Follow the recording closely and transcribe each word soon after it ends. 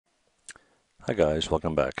Hi guys,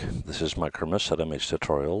 welcome back. This is Mike Hermes at MH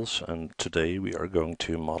Tutorials, and today we are going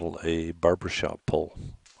to model a barbershop pole.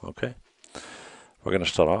 Okay, we're going to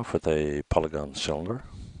start off with a polygon cylinder.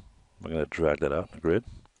 We're going to drag that out in the grid,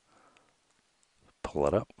 pull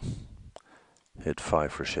that up, hit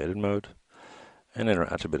 5 for shaded mode, and in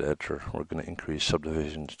our attribute editor we're going to increase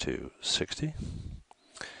subdivisions to 60,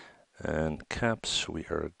 and caps we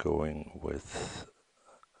are going with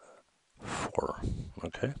 4.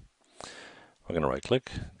 Okay. We're going to right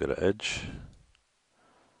click, go to edge,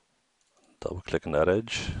 double click on that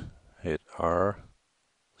edge, hit R,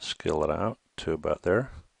 scale it out to about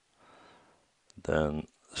there. Then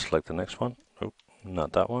select the next one. Oh,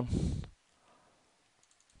 not that one.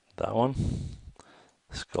 That one.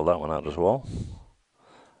 Scale that one out as well.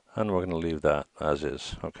 And we're going to leave that as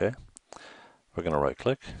is. Okay. We're going to right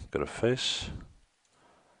click, go to face.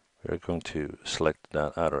 We're going to select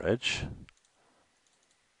that outer edge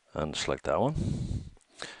and select that one.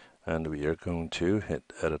 And we are going to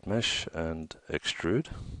hit edit mesh and extrude.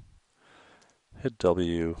 Hit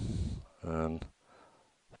W and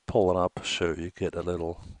pull it up so you get a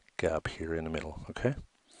little gap here in the middle. Okay.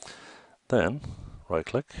 Then right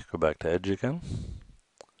click, go back to edge again.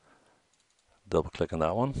 Double click on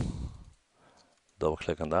that one. Double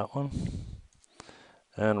click on that one.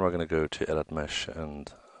 And we're going to go to edit mesh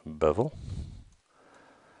and bevel.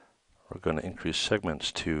 We're going to increase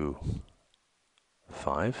segments to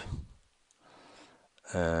 5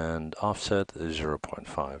 and offset is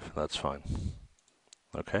 0.5. That's fine.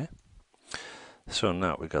 Okay. So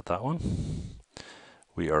now we got that one.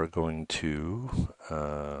 We are going to,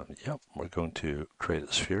 we're going to create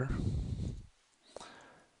a sphere.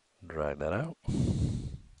 Drag that out.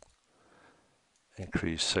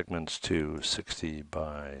 Increase segments to 60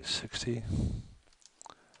 by 60,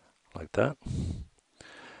 like that.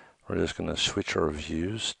 We're just going to switch our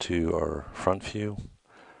views to our front view.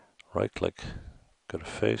 Right click, go to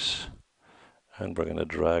face, and we're going to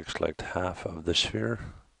drag select half of the sphere,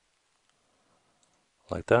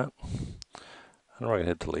 like that. And we're going to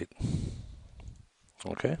hit delete.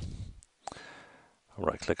 Okay.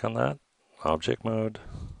 Right click on that, object mode,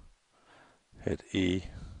 hit E,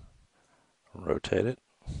 rotate it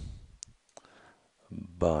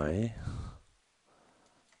by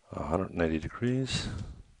 180 degrees.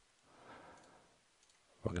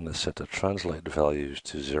 We're going to set the translate values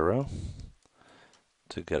to 0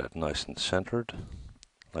 to get it nice and centered,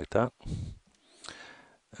 like that.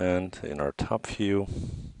 And in our top view,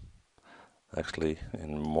 actually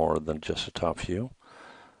in more than just a top view,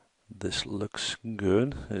 this looks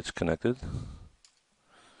good. It's connected.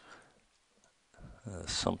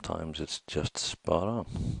 Sometimes it's just spot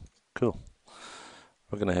on. Cool.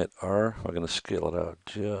 We're going to hit R. We're going to scale it out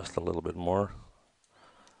just a little bit more.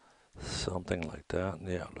 Something like that.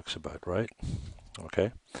 Yeah, it looks about right.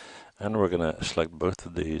 Okay. And we're going to select both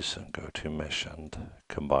of these and go to mesh and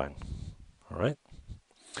combine. All right.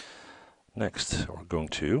 Next, we're going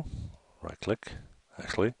to right click,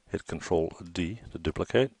 actually hit Control D to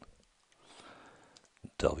duplicate,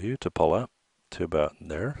 W to pull up to about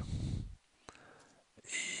there,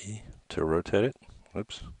 E to rotate it.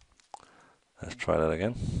 Oops. Let's try that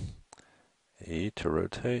again. E to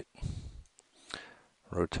rotate.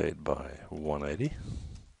 Rotate by 180,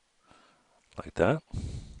 like that.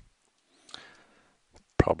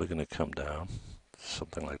 Probably going to come down,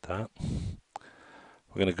 something like that.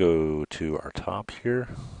 We're going to go to our top here.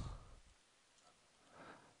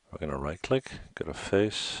 We're going to right click, go to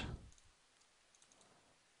face.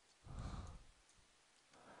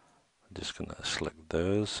 I'm just going to select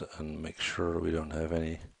those and make sure we don't have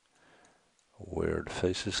any weird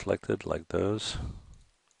faces selected like those.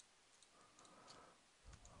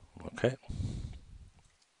 Okay.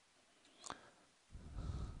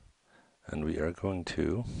 And we are going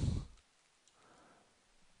to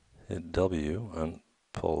hit W and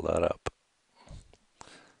pull that up.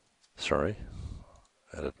 Sorry.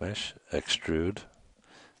 Edit mesh, extrude,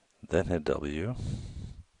 then hit W.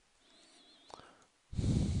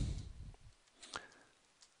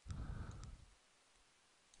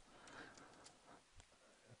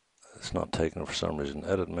 It's not taken for some reason.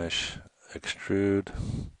 Edit mesh, extrude,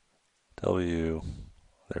 W.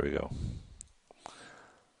 There we go.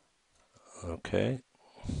 Okay.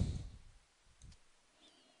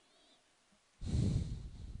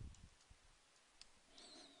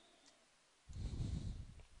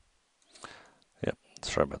 Yep,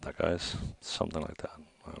 sorry about that, guys. Something like that.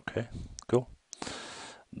 Okay, cool.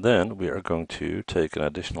 Then we are going to take an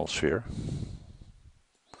additional sphere.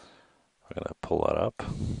 We're going to pull that up.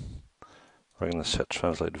 We're going to set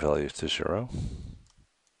translate values to 0,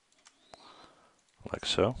 like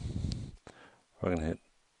so. We're going to hit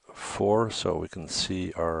 4 so we can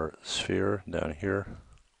see our sphere down here.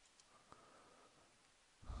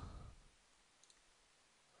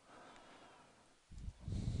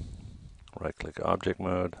 Right click object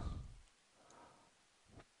mode,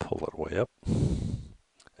 pull it way up,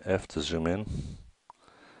 F to zoom in.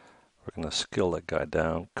 We're going to scale that guy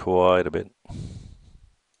down quite a bit.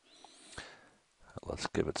 Let's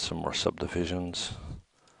give it some more subdivisions,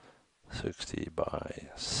 60 by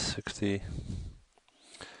 60.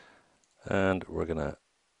 And we're going to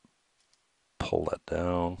pull that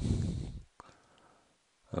down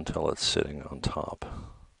until it's sitting on top.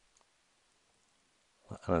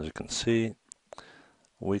 And as you can see,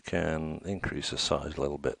 we can increase the size a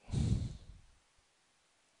little bit.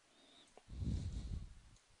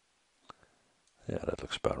 Yeah, that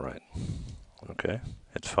looks about right. Okay,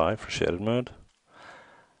 hit 5 for shaded mode.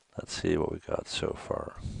 Let's see what we got so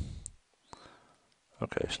far.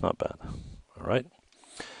 Okay, it's not bad. All right,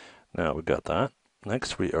 now we got that.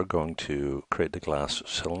 Next, we are going to create the glass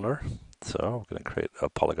cylinder. So we're going to create a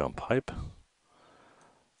polygon pipe.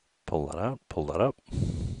 Pull that out, pull that up.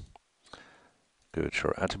 Go to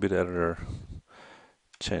our attribute editor,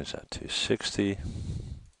 change that to 60.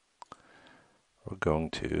 We're going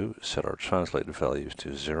to set our translated values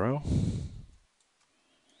to 0.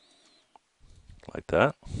 Like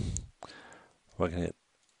that. We're going to hit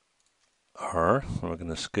R, and we're going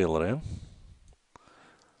to scale it in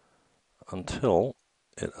until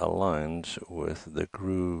it aligns with the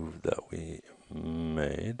groove that we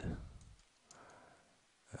made.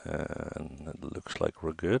 And it looks like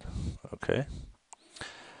we're good. Okay.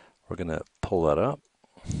 We're going to pull that up.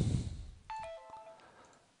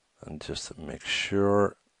 And just to make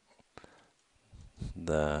sure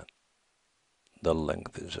that the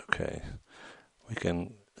length is okay. We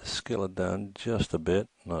can scale it down just a bit,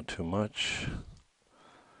 not too much.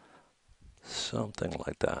 Something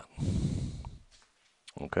like that.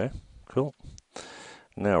 Okay, cool.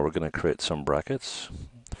 Now we're going to create some brackets.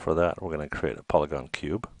 For that, we're going to create a polygon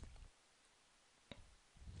cube.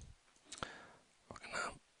 We're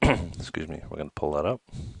going to excuse me, we're going to pull that up.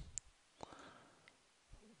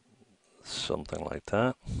 Something like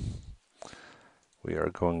that. We are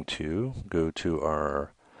going to go to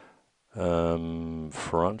our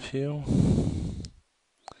front view.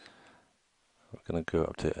 We're going to go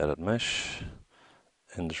up to Edit Mesh,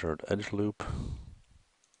 Insert Edge Loop,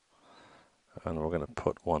 and we're going to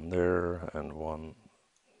put one there and one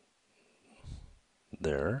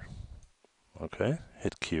there. Okay,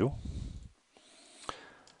 hit Q.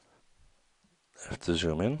 F to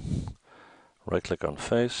zoom in. Right click on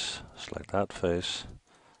face, select that face,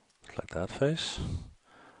 select that face.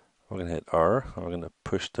 We're going to hit R, and we're going to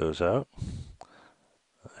push those out.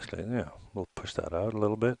 Actually, yeah, we'll push that out a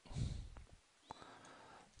little bit.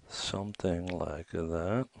 Something like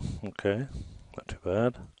that. Okay, not too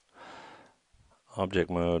bad. Object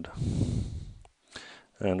mode.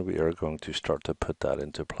 And we are going to start to put that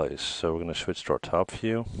into place. So we're going to switch to our top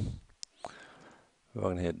view. We're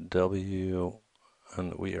going to hit W,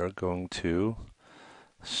 and we are going to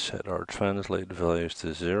set our translate values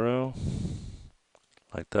to 0.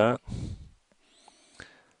 Like that.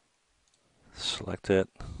 Select it.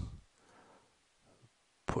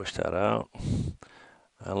 Push that out.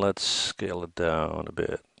 And let's scale it down a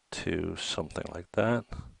bit to something like that.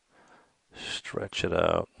 Stretch it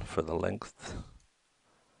out for the length.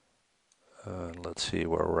 And let's see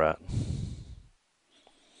where we're at.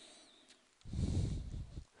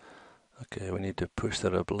 Okay, we need to push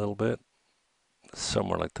that up a little bit.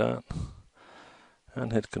 Somewhere like that.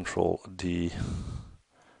 And hit Control D.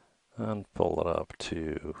 And pull it up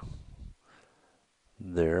to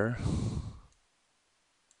there.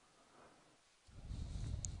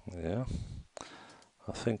 Yeah,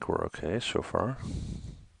 I think we're okay so far.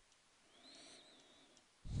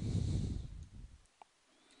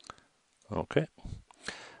 Okay,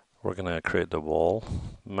 we're going to create the wall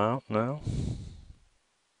mount now.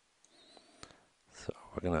 So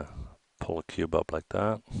we're going to pull a cube up like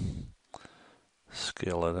that,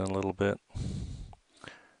 scale it in a little bit,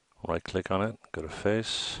 right click on it, go to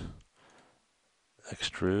face,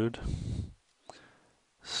 extrude,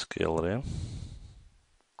 scale it in,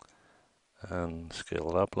 and scale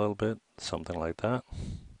it up a little bit, something like that.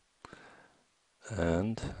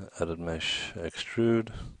 And edit mesh, extrude,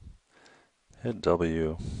 hit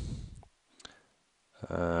W,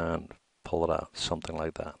 and pull it out, something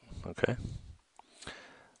like that. Okay.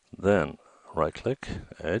 Then right click,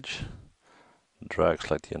 edge, drag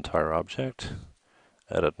select the entire object,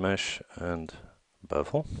 edit mesh and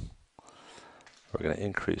bevel. We're going to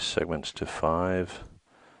increase segments to 5,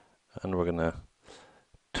 and we're going to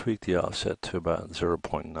tweak the offset to about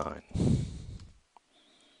 0.9.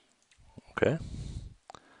 Okay.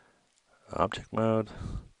 Object mode.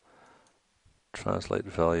 Translate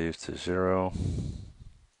values to 0.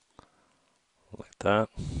 Like that.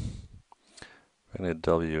 We're going to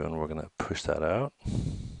W and we're going to push that out.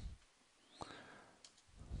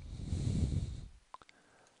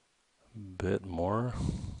 Bit more.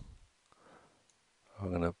 I'm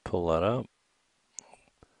going to pull that up.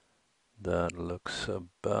 That looks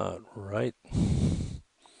about right. And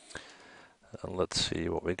let's see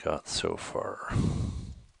what we got so far.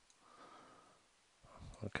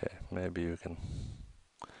 Okay, maybe you can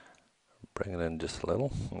bring it in just a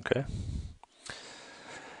little. Okay.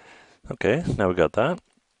 Okay, now we got that.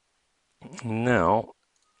 Now,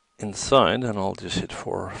 inside, and I'll just hit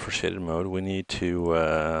for shaded mode, we need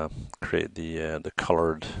to create the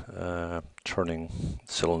colored turning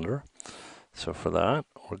cylinder. So for that,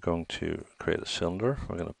 we're going to create a cylinder.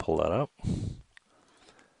 We're going to pull that up.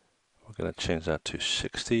 We're going to change that to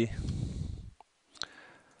 60.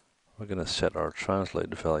 We're going to set our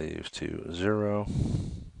translate values to 0.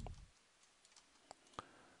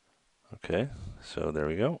 Okay, so there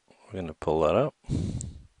we go. We're going to pull that up.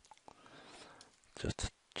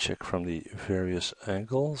 Just check from the various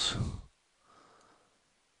angles.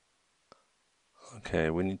 Okay,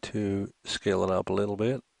 we need to scale it up a little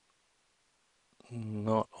bit.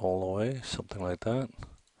 Not all the way, something like that.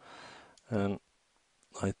 And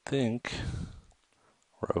I think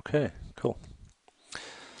we're okay. Cool.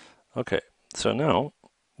 Okay, so now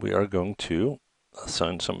we are going to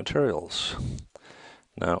assign some materials.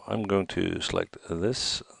 Now I'm going to select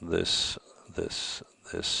this,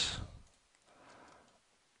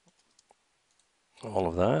 all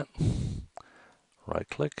of that. Right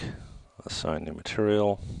click, assign new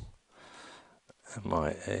material,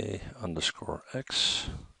 MIA_X,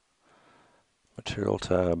 material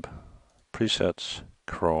tab, presets,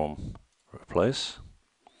 chrome, replace.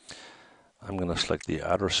 I'm going to select the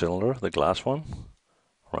outer cylinder, the glass one.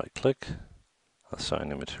 Right click, assign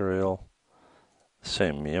new material,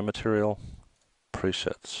 same MIA material,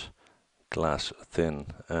 presets, glass thin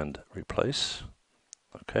and replace.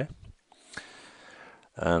 Okay.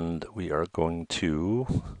 And we are going to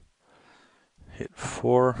hit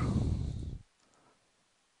 4.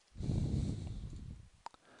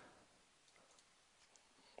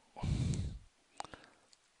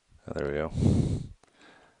 There we go.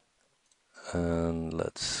 And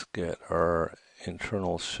let's get our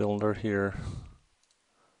internal cylinder here.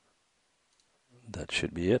 That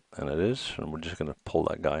should be it, and it is. And we're just going to pull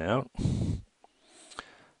that guy out.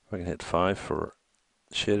 We're going to hit 5 for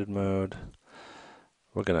shaded mode.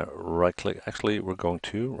 We're going to right click. Actually, we're going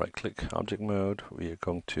to right click object mode. We are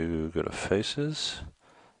going to go to faces,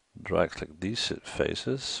 drag click these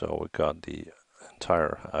faces. So we got the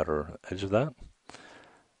entire outer edge of that.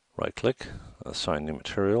 Right click, assign new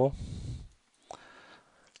material,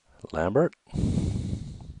 Lambert.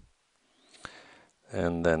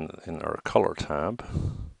 And then in our color tab,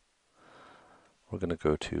 we're going to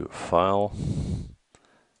go to file,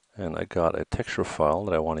 and I got a texture file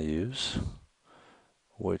that I want to use,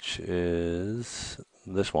 which is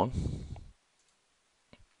this one.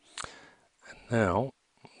 And now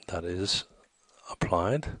that is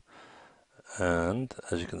applied, and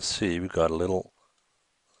as you can see, we've got a little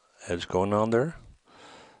edge going on there.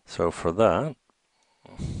 So for that,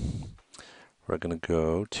 we're going to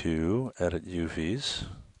go to edit UVs,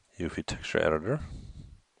 UV texture editor.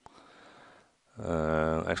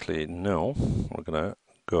 Actually, no, we're going to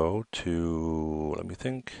go to, let me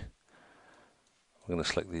think. We're going to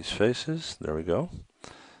select these faces. There we go.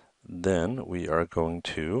 Then we are going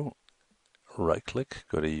to right click,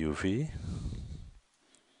 go to UV.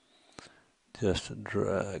 Just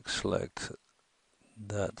drag, select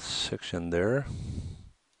that section there.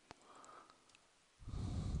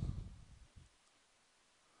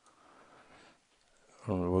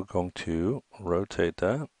 And we're going to rotate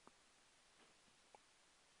that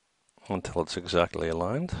until it's exactly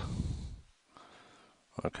aligned.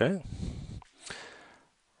 Okay.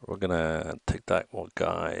 We're going to take that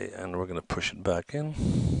guy and we're going to push it back in.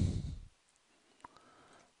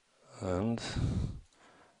 And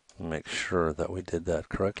make sure that we did that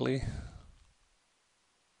correctly.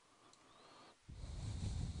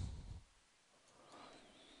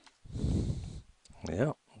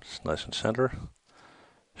 Yeah, it's nice and center.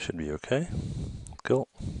 Should be okay. Cool.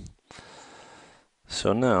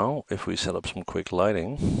 So now, if we set up some quick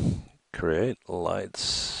lighting, create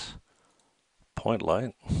lights, point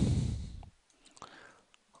light,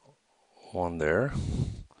 one there,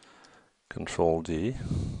 Control D,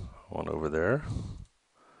 one over there,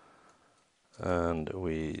 and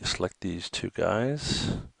we select these two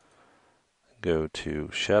guys, go to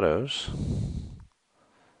shadows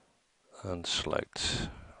and select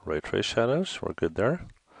ray trace shadows. We're good there.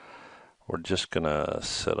 We're just gonna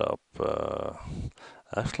set up,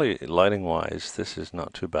 actually lighting wise this is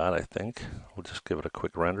not too bad. I think we'll just give it a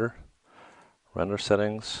quick render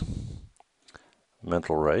settings,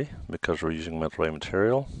 mental ray, because we're using mental ray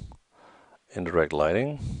material, indirect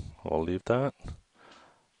lighting, we'll leave that,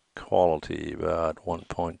 quality about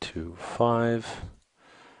 1.25.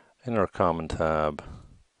 in our common tab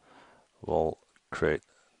we'll create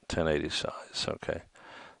 1080 size. Okay,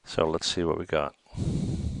 so let's see what we got.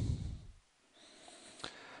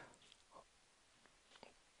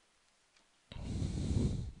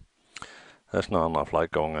 There's not enough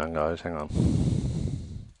light going on, guys, hang on.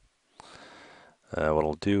 What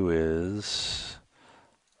I'll do is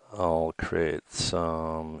I'll create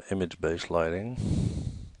some image-based lighting.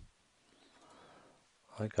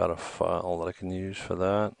 I got a file that I can use for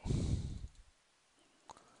that.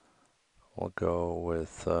 We'll go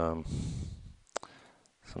with some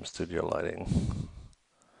studio lighting.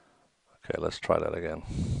 Okay, let's try that again.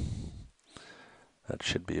 That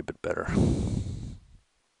should be a bit better.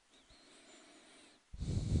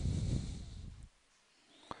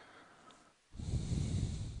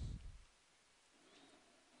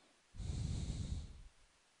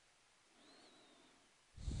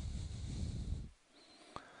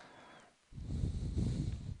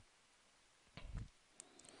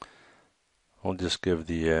 We'll just give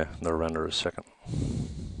the render a second.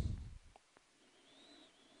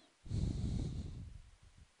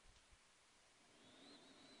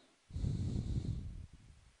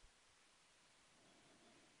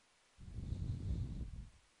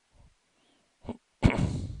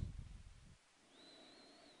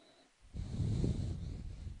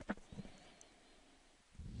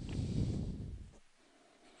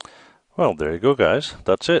 Well, there you go, guys.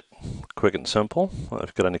 That's it. Quick and simple. If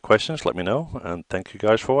you've got any questions, let me know, and thank you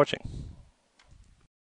guys for watching.